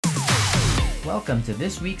Welcome to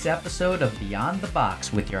this week's episode of Beyond the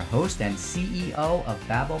Box with your host and CEO of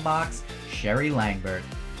Babblebox, Sherry Langbert.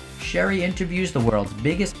 Sherry interviews the world's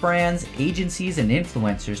biggest brands, agencies, and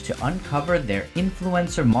influencers to uncover their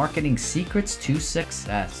influencer marketing secrets to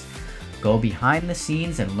success. Go behind the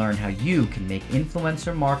scenes and learn how you can make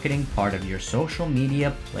influencer marketing part of your social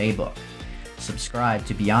media playbook. Subscribe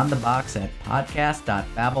to Beyond the Box at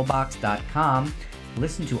podcast.babblebox.com.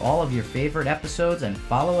 Listen to all of your favorite episodes and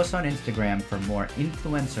follow us on Instagram for more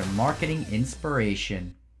influencer marketing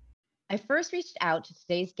inspiration. I first reached out to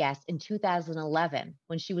today's guest in 2011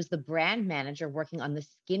 when she was the brand manager working on the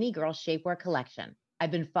Skinny Girl Shapewear collection.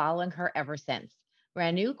 I've been following her ever since.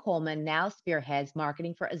 Ranu Coleman now spearheads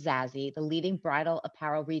marketing for Azazi, the leading bridal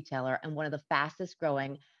apparel retailer and one of the fastest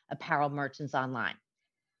growing apparel merchants online.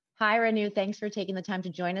 Hi, Ranu. Thanks for taking the time to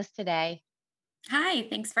join us today. Hi,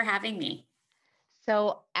 thanks for having me.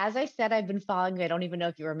 So as I said, I've been following you. I don't even know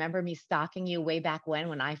if you remember me stalking you way back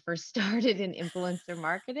when I first started in influencer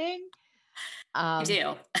marketing. I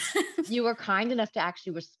do. You were kind enough to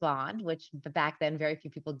actually respond, which back then very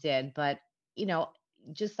few people did. But, you know,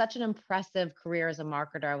 just such an impressive career as a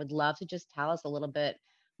marketer. I would love to just tell us a little bit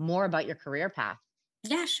more about your career path.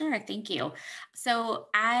 Yeah, sure. Thank you. So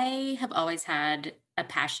I have always had a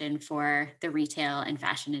passion for the retail and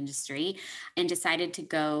fashion industry and decided to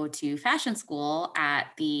go to fashion school at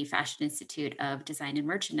the Fashion Institute of Design and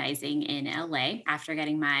Merchandising in LA after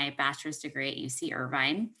getting my bachelor's degree at UC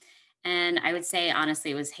Irvine. And I would say, honestly,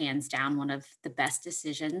 it was hands down one of the best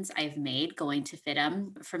decisions I've made going to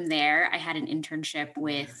FITM. From there, I had an internship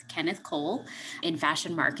with Kenneth Cole in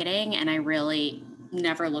fashion marketing, and I really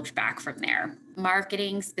never looked back from there.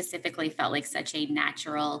 Marketing specifically felt like such a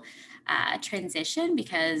natural transition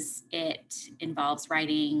because it involves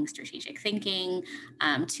writing, strategic thinking,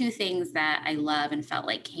 two things that I love and felt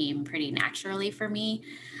like came pretty naturally for me.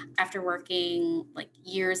 After working like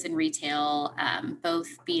years in retail, both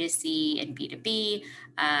B2C and B2B,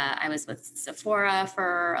 I was with Sephora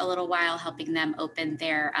for a little while, helping them open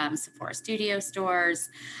their Sephora Studio stores.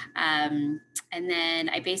 And then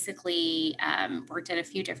I basically worked at a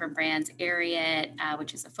few different brands, Ariat,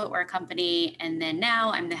 which is a footwear company. And then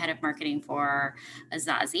now I'm the head of marketing for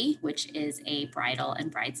Azazi, which is a bridal and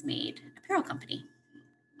bridesmaid apparel company.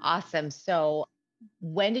 Awesome. So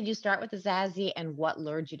when did you start with Azazi and what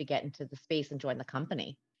lured you to get into the space and join the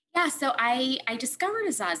company? Yeah, so I discovered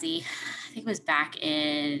Azazi, I think it was back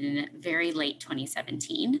in very late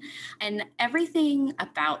 2017. And everything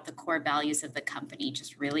about the core values of the company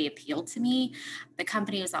just really appealed to me. The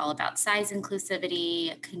company was all about size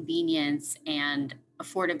inclusivity, convenience, and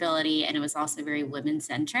affordability. And it was also very women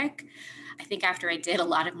centric. I think after I did a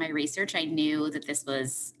lot of my research, I knew that this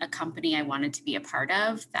was a company I wanted to be a part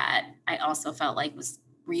of that I also felt like was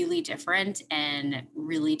really different and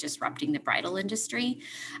really disrupting the bridal industry.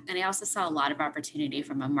 And I also saw a lot of opportunity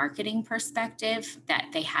from a marketing perspective that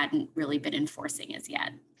they hadn't really been enforcing as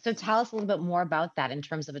yet. So tell us a little bit more about that in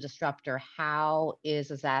terms of a disruptor. How is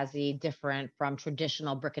Azazi different from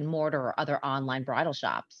traditional brick and mortar or other online bridal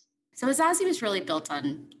shops? So Azazi was really built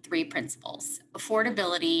on three principles: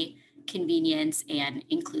 affordability, convenience, and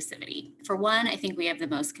inclusivity. For one, I think we have the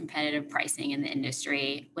most competitive pricing in the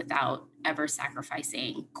industry without ever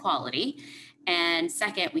sacrificing quality. And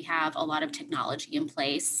second, we have a lot of technology in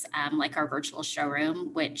place, like our virtual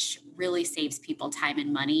showroom, which really saves people time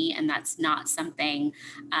and money. And that's not something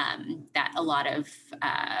that a lot of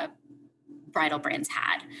bridal brands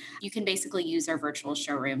had. You can basically use our virtual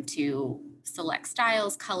showroom to select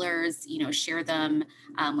styles, colors, share them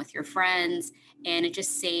with your friends. And it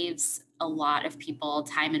just saves a lot of people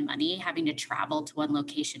time and money having to travel to one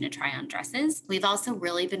location to try on dresses. We've also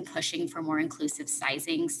really been pushing for more inclusive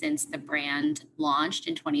sizing since the brand launched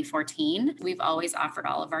in 2014. We've always offered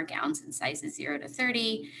all of our gowns in sizes 0 to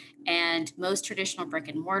 30. And most traditional brick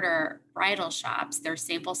and mortar bridal shops, their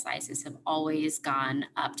sample sizes have always gone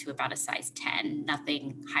up to about a size 10,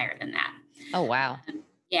 nothing higher than that. Oh, wow.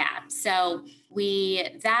 Yeah. So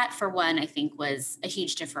that for one, I think was a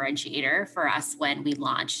huge differentiator for us when we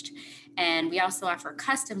launched. And we also offer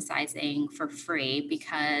custom sizing for free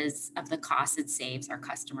because of the cost it saves our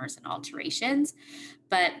customers in alterations.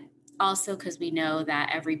 But also because we know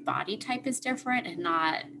that every body type is different and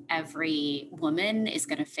not every woman is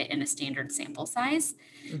going to fit in a standard sample size.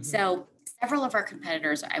 Mm-hmm. So several of our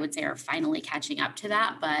competitors, I would say, are finally catching up to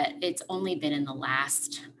that, but it's only been in the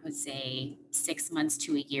last, I would say, 6 months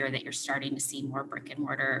to a year that you're starting to see more brick and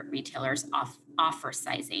mortar retailers offer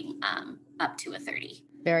sizing up to a 30.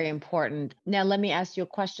 Very important. Now, let me ask you a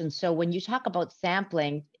question. So when you talk about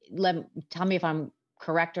sampling, tell me if I'm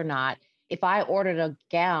correct or not. if I ordered a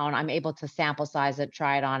gown, I'm able to sample size it,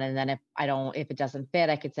 try it on, and then if it doesn't fit,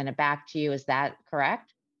 I could send it back to you. Is that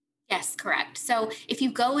correct? Yes, correct. So if you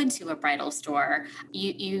go into a bridal store,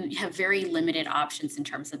 you have very limited options in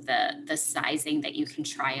terms of the sizing that you can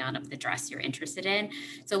try on of the dress you're interested in.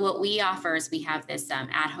 So what we offer is we have this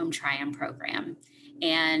at-home try-on program.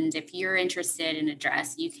 And if you're interested in a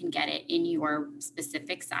dress, you can get it in your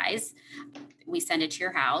specific size. We send it to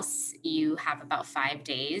your house. You have about 5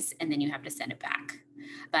 days, and then you have to send it back.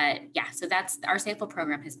 But yeah, so that's our sample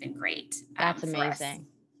program has been great That's for us. amazing.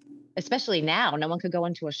 Especially now, no one could go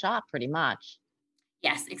into a shop pretty much.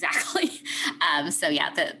 Yes, exactly. So yeah,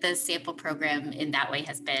 the sample program in that way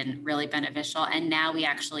has been really beneficial. And now we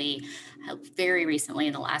actually have very recently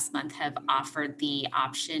in the last month have offered the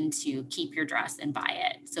option to keep your dress and buy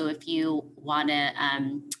it. So if you want to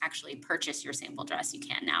actually purchase your sample dress, you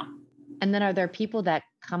can now. And then are there people that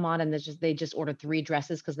come on and they just order 3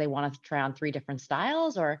 dresses because they want to try on 3 different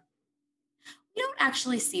styles or We don't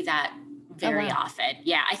actually see that oh, very wow, often.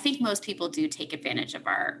 Yeah, I think most people do take advantage of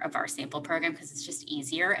our sample program because it's just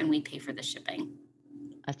easier and we pay for the shipping.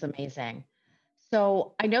 that's amazing.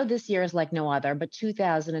 So I know this year is like no other, but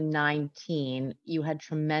 2019, you had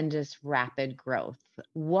tremendous rapid growth.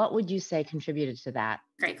 What would you say contributed to that?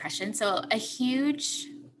 Great question. So, a huge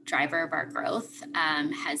driver of our growth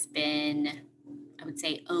has been, I would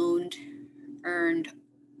say, owned, earned,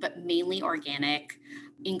 but mainly organic,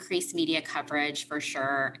 increased media coverage for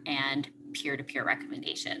sure, and peer to peer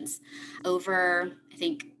recommendations. Over, I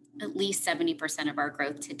think, at least 70% of our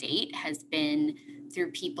growth to date has been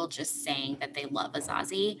through people just saying that they love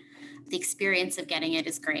Azazi. The experience of getting it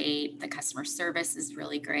is great. The customer service is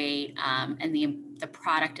really great, and the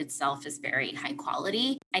product itself is very high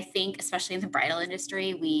quality. I think, especially in the bridal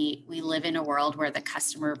industry, we live in a world where the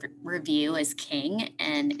customer review is king,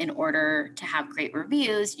 and in order to have great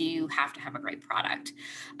reviews, you have to have a great product.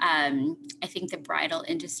 I think the bridal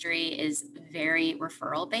industry is very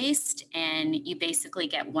referral based, and you basically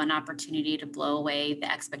get one opportunity to blow away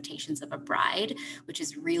the expectations of a bride, which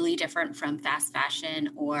is really different from fast fashion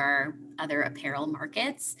or other apparel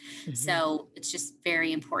markets. Mhm. So it's just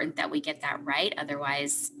very important that we get that right.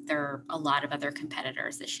 Otherwise, there are a lot of other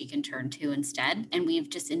competitors that she can turn to instead. And we've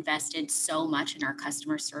just invested so much in our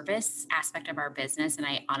customer service aspect of our business. And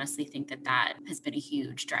I honestly think that that has been a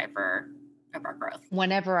huge driver of our growth.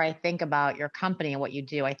 Whenever I think about your company and what you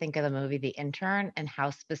do, I think of the movie The Intern and how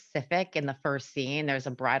specific in the first scene there's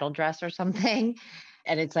a bridal dress or something.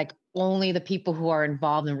 And it's like only the people who are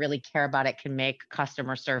involved and really care about it can make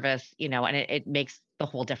customer service, and it makes the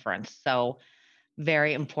whole difference. So,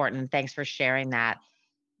 very important. Thanks for sharing that.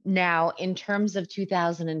 Now, in terms of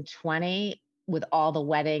 2020, with all the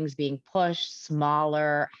weddings being pushed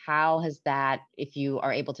smaller, how has that, if you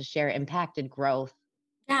are able to share, impacted growth?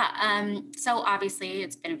 Yeah, so obviously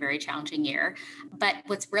it's been a very challenging year, but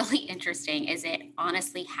what's really interesting is it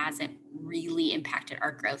honestly hasn't really impacted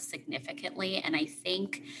our growth significantly. And I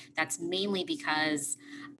think that's mainly because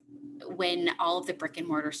when all of the brick and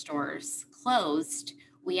mortar stores closed,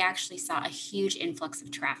 we actually saw a huge influx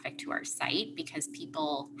of traffic to our site because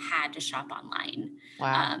people had to shop online.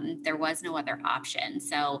 Wow. There was no other option.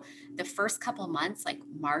 So the first couple months, like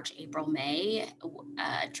March, April, May,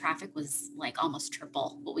 traffic was like almost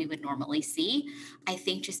triple what we would normally see. I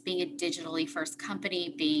think just being a digitally first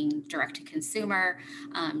company, being direct to consumer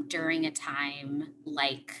during a time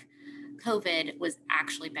like COVID was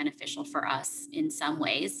actually beneficial for us in some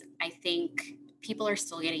ways. I think people are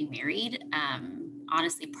still getting married.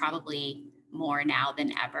 Honestly, probably more now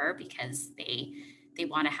than ever because they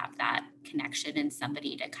want to have that connection and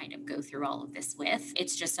somebody to kind of go through all of this with.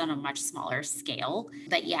 It's just on a much smaller scale.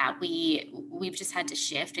 But yeah, we've just had to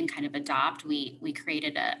shift and kind of adopt. We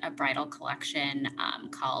created a bridal collection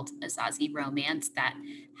called Azazi Romance that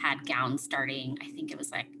had gowns starting, I think it was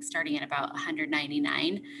like starting at about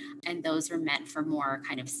 199, and those were meant for more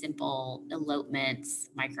kind of simple elopements,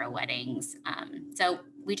 micro weddings. So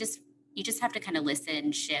we just you just have to kind of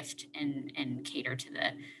listen, shift, and cater to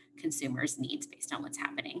the consumers' needs based on what's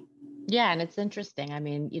happening. Yeah, and it's interesting. I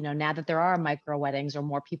mean, now that there are micro weddings or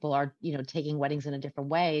more people are, taking weddings in a different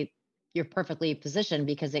way, you're perfectly positioned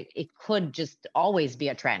because it could just always be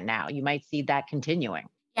a trend now. You might see that continuing.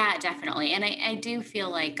 Yeah, definitely. And I do feel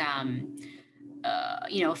like,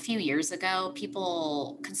 a few years ago,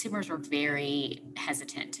 consumers were very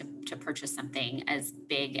hesitant to purchase something as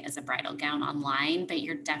big as a bridal gown online, but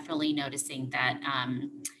you're definitely noticing that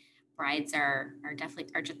brides are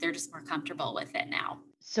definitely they're just more comfortable with it now.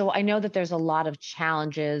 So I know that there's a lot of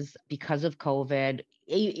challenges because of COVID.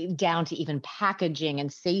 down to even packaging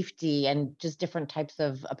and safety and just different types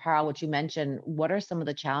of apparel, which you mentioned. What are some of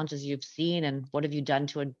the challenges you've seen and what have you done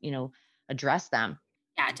to, address them?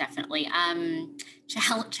 Yeah, definitely.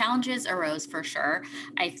 Challenges arose for sure.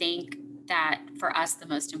 I think that for us, the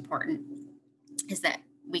most important is that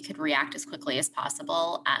we could react as quickly as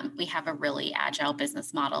possible. We have a really agile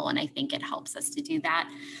business model, and I think it helps us to do that.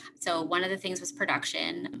 So one of the things was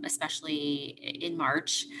production, especially in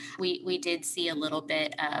March. We did see a little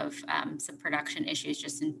bit of some production issues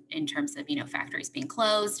just in terms of factories being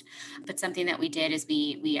closed. But something that we did is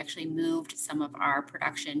we actually moved some of our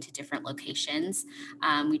production to different locations.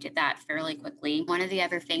 We did that fairly quickly. One of the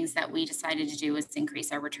other things that we decided to do was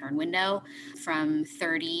increase our return window from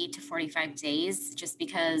 30 to 45 days, just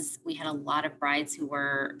because we had a lot of brides who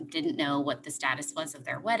didn't know what the status was of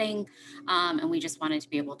their wedding. And we just wanted to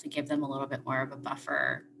be able to give them a little bit more of a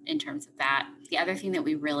buffer in terms of that. The other thing that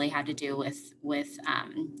we really had to do with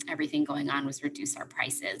everything going on was reduce our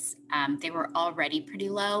prices. They were already pretty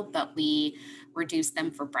low, but we reduced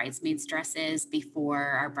them for bridesmaids dresses. Before,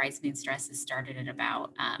 our bridesmaids dresses started at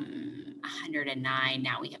about 109.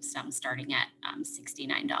 Now we have some starting at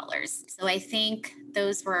 $69. So I think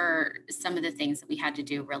those were some of the things that we had to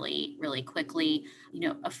do really, really quickly.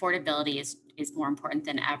 Affordability is more important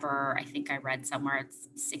than ever. I think I read somewhere it's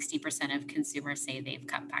 60% of consumers say they've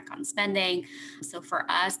cut back on spending. So for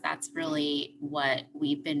us, that's really what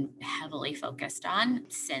we've been heavily focused on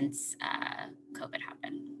since COVID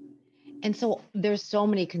happened. And so there's so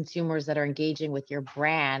many consumers that are engaging with your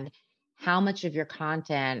brand. How much of your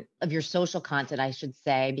content, of your social content, I should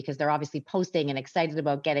say, because they're obviously posting and excited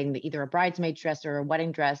about getting either a bridesmaid dress or a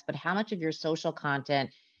wedding dress, but how much of your social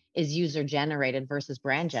content is user generated versus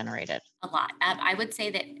brand generated? A lot. I would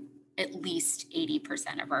say that at least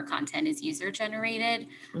 80% of our content is user generated.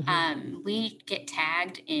 Hmm. We get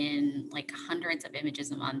tagged in like hundreds of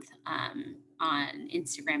images a month on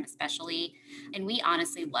Instagram, especially. And we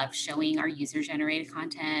honestly love showing our user generated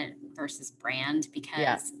content versus brand Yeah.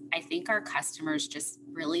 because I think our customers just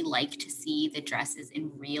really like to see the dresses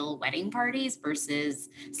in real wedding parties versus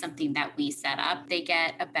something that we set up. They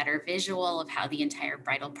get a better visual of how the entire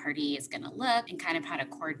bridal party is going to look and kind of how to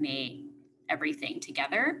coordinate everything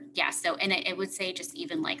together. Yeah. So, and it would say just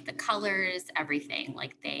even like the colors, everything,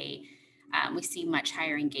 like we see much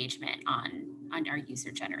higher engagement on our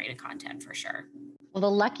user generated content for sure. Well, the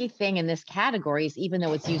lucky thing in this category is even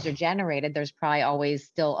though it's user generated, there's probably always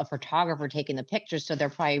still a photographer taking the pictures. So they're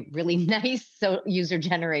probably really nice. So user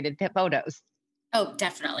generated photos. Oh,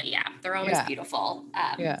 definitely. Yeah. They're always Yeah. beautiful,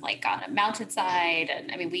 Yeah. like on a mountainside.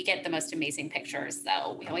 And I mean, we get the most amazing pictures.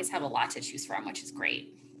 So we always have a lot to choose from, which is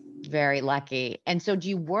great. Very lucky. And so do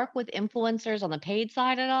you work with influencers on the paid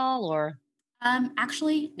side at all or?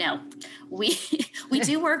 Actually, no. We we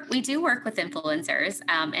do work with influencers,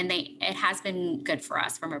 and it has been good for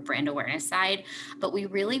us from a brand awareness side, but we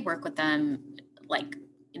really work with them like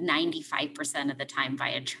 95% of the time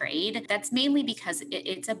via trade. That's mainly because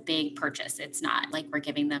it's a big purchase. It's not like we're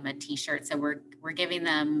giving them a t-shirt. So we're giving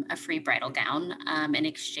them a free bridal gown in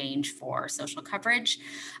exchange for social coverage.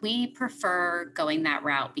 We prefer going that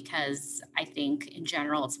route because I think in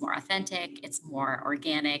general it's more authentic, it's more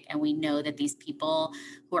organic, and we know that these people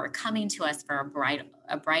who are coming to us for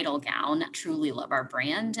a bridal gown truly love our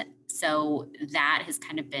brand. So that has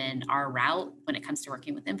kind of been our route when it comes to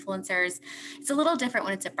working with influencers. It's a little different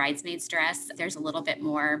when it's a bridesmaid's dress. There's a little bit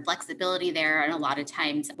more flexibility there. And a lot of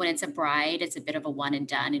times when it's a bride, it's a bit of a one and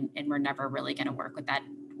done, and we're never really going to work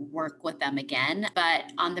with them again.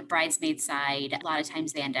 But on the bridesmaid side, a lot of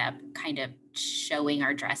times they end up kind of showing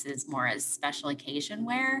our dresses more as special occasion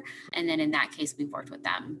wear. And then in that case, we've worked with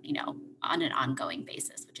them, on an ongoing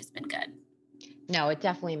basis, which has been good. No, it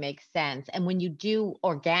definitely makes sense. And when you do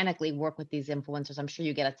organically work with these influencers, I'm sure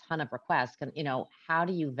you get a ton of requests. And, how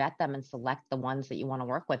do you vet them and select the ones that you want to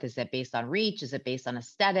work with? Is it based on reach? Is it based on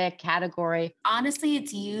aesthetic category? Honestly,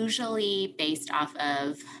 it's usually based off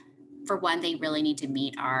of, for one, they really need to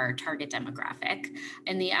meet our target demographic,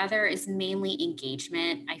 and the other is mainly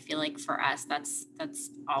engagement. I feel like for us, that's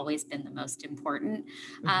always been the most important.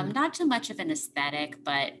 Hmm. Not too much of an aesthetic,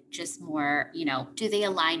 but just more, do they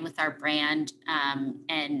align with our brand,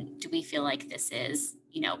 and do we feel like this is,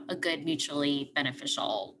 a good mutually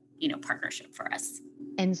beneficial, partnership for us?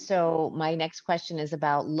 And so my next question is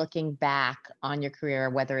about looking back on your career,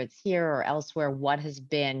 whether it's here or elsewhere. What has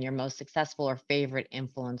been your most successful or favorite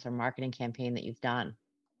influencer marketing campaign that you've done?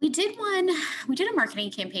 We did a marketing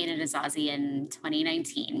campaign at Azazi in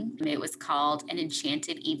 2019. It was called An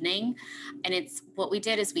Enchanted Evening. And it's what we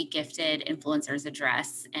did is we gifted influencers a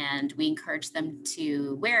dress and we encouraged them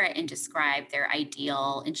to wear it and describe their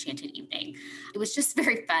ideal enchanted evening. It was just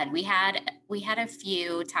very fun. We had a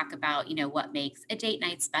few talk about, what makes a date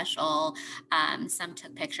night special. Some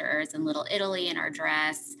took pictures in Little Italy in our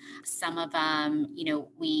dress. Some of them,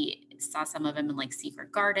 we saw some of them in like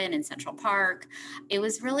Secret Garden in Central Park. It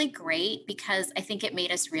was really great because I think it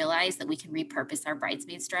made us realize that we can repurpose our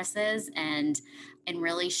bridesmaids dresses and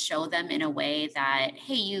really show them in a way that,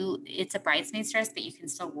 hey, it's a bridesmaid's dress, but you can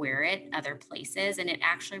still wear it other places. And it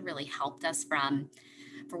actually really helped us from,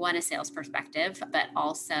 for one, a sales perspective, but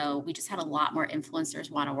also we just had a lot more influencers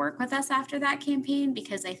want to work with us after that campaign,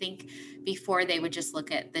 because I think before they would just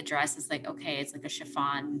look at the dress as like, okay, it's like a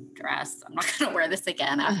chiffon dress. I'm not going to wear this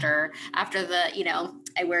again after the,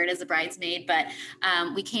 I wear it as a bridesmaid. But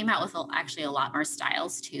we came out with actually a lot more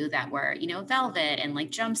styles too that were, velvet and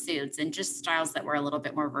like jumpsuits and just styles that were a little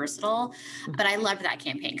bit more versatile. But I loved that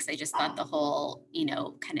campaign because I just thought the whole,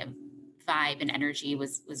 kind of vibe and energy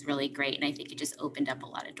was really great. And I think it just opened up a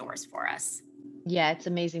lot of doors for us. Yeah, it's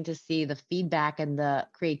amazing to see the feedback and the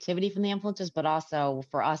creativity from the influencers, but also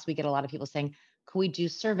for us, we get a lot of people saying, could we do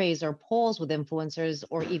surveys or polls with influencers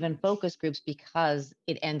or even focus groups, because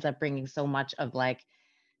it ends up bringing so much of like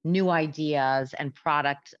new ideas and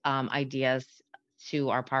product ideas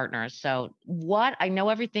to our partners. So what I know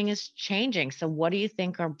everything is changing. So what do you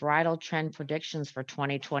think are bridal trend predictions for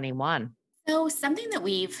 2021? So something that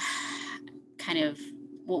we've kind of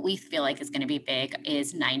what we feel like is going to be big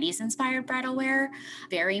is 90s inspired bridal wear.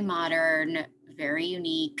 Very modern, very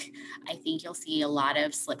unique. I think you'll see a lot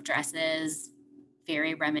of slip dresses,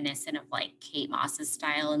 very reminiscent of like Kate Moss's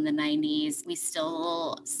style in the 90s. We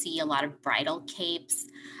still see a lot of bridal capes.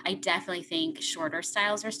 I definitely think shorter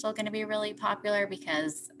styles are still going to be really popular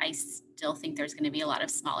because I still think there's going to be a lot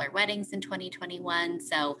of smaller weddings in 2021.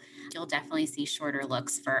 So you'll definitely see shorter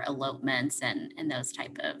looks for elopements and those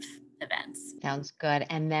type of events. Sounds good.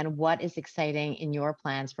 And then what is exciting in your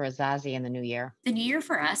plans for Azazi in the new year? The new year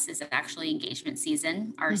for us is actually engagement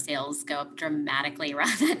season. Our sales go up dramatically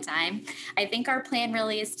around that time. I think our plan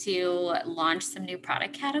really is to launch some new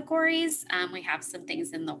product categories. We have some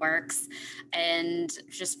things in the works. And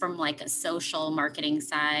just from like a social marketing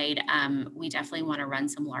side, we definitely want to run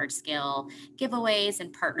some large scale giveaways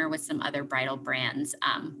and partner with some other bridal brands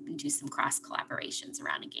and do some cross collaborations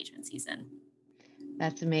around engagement season.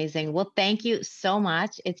 That's amazing. Well, thank you so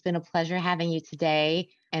much. It's been a pleasure having you today.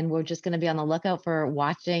 And we're just going to be on the lookout for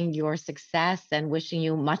watching your success and wishing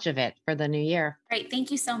you much of it for the new year. Great. Thank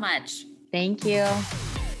you so much. Thank you.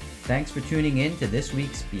 Thanks for tuning in to this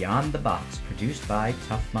week's Beyond the Box, produced by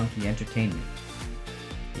Tough Monkey Entertainment.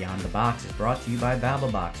 Beyond the Box is brought to you by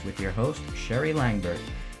BabbleBox with your host, Sherry Langbert.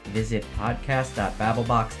 Visit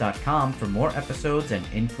podcast.babblebox.com for more episodes and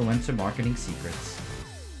influencer marketing secrets.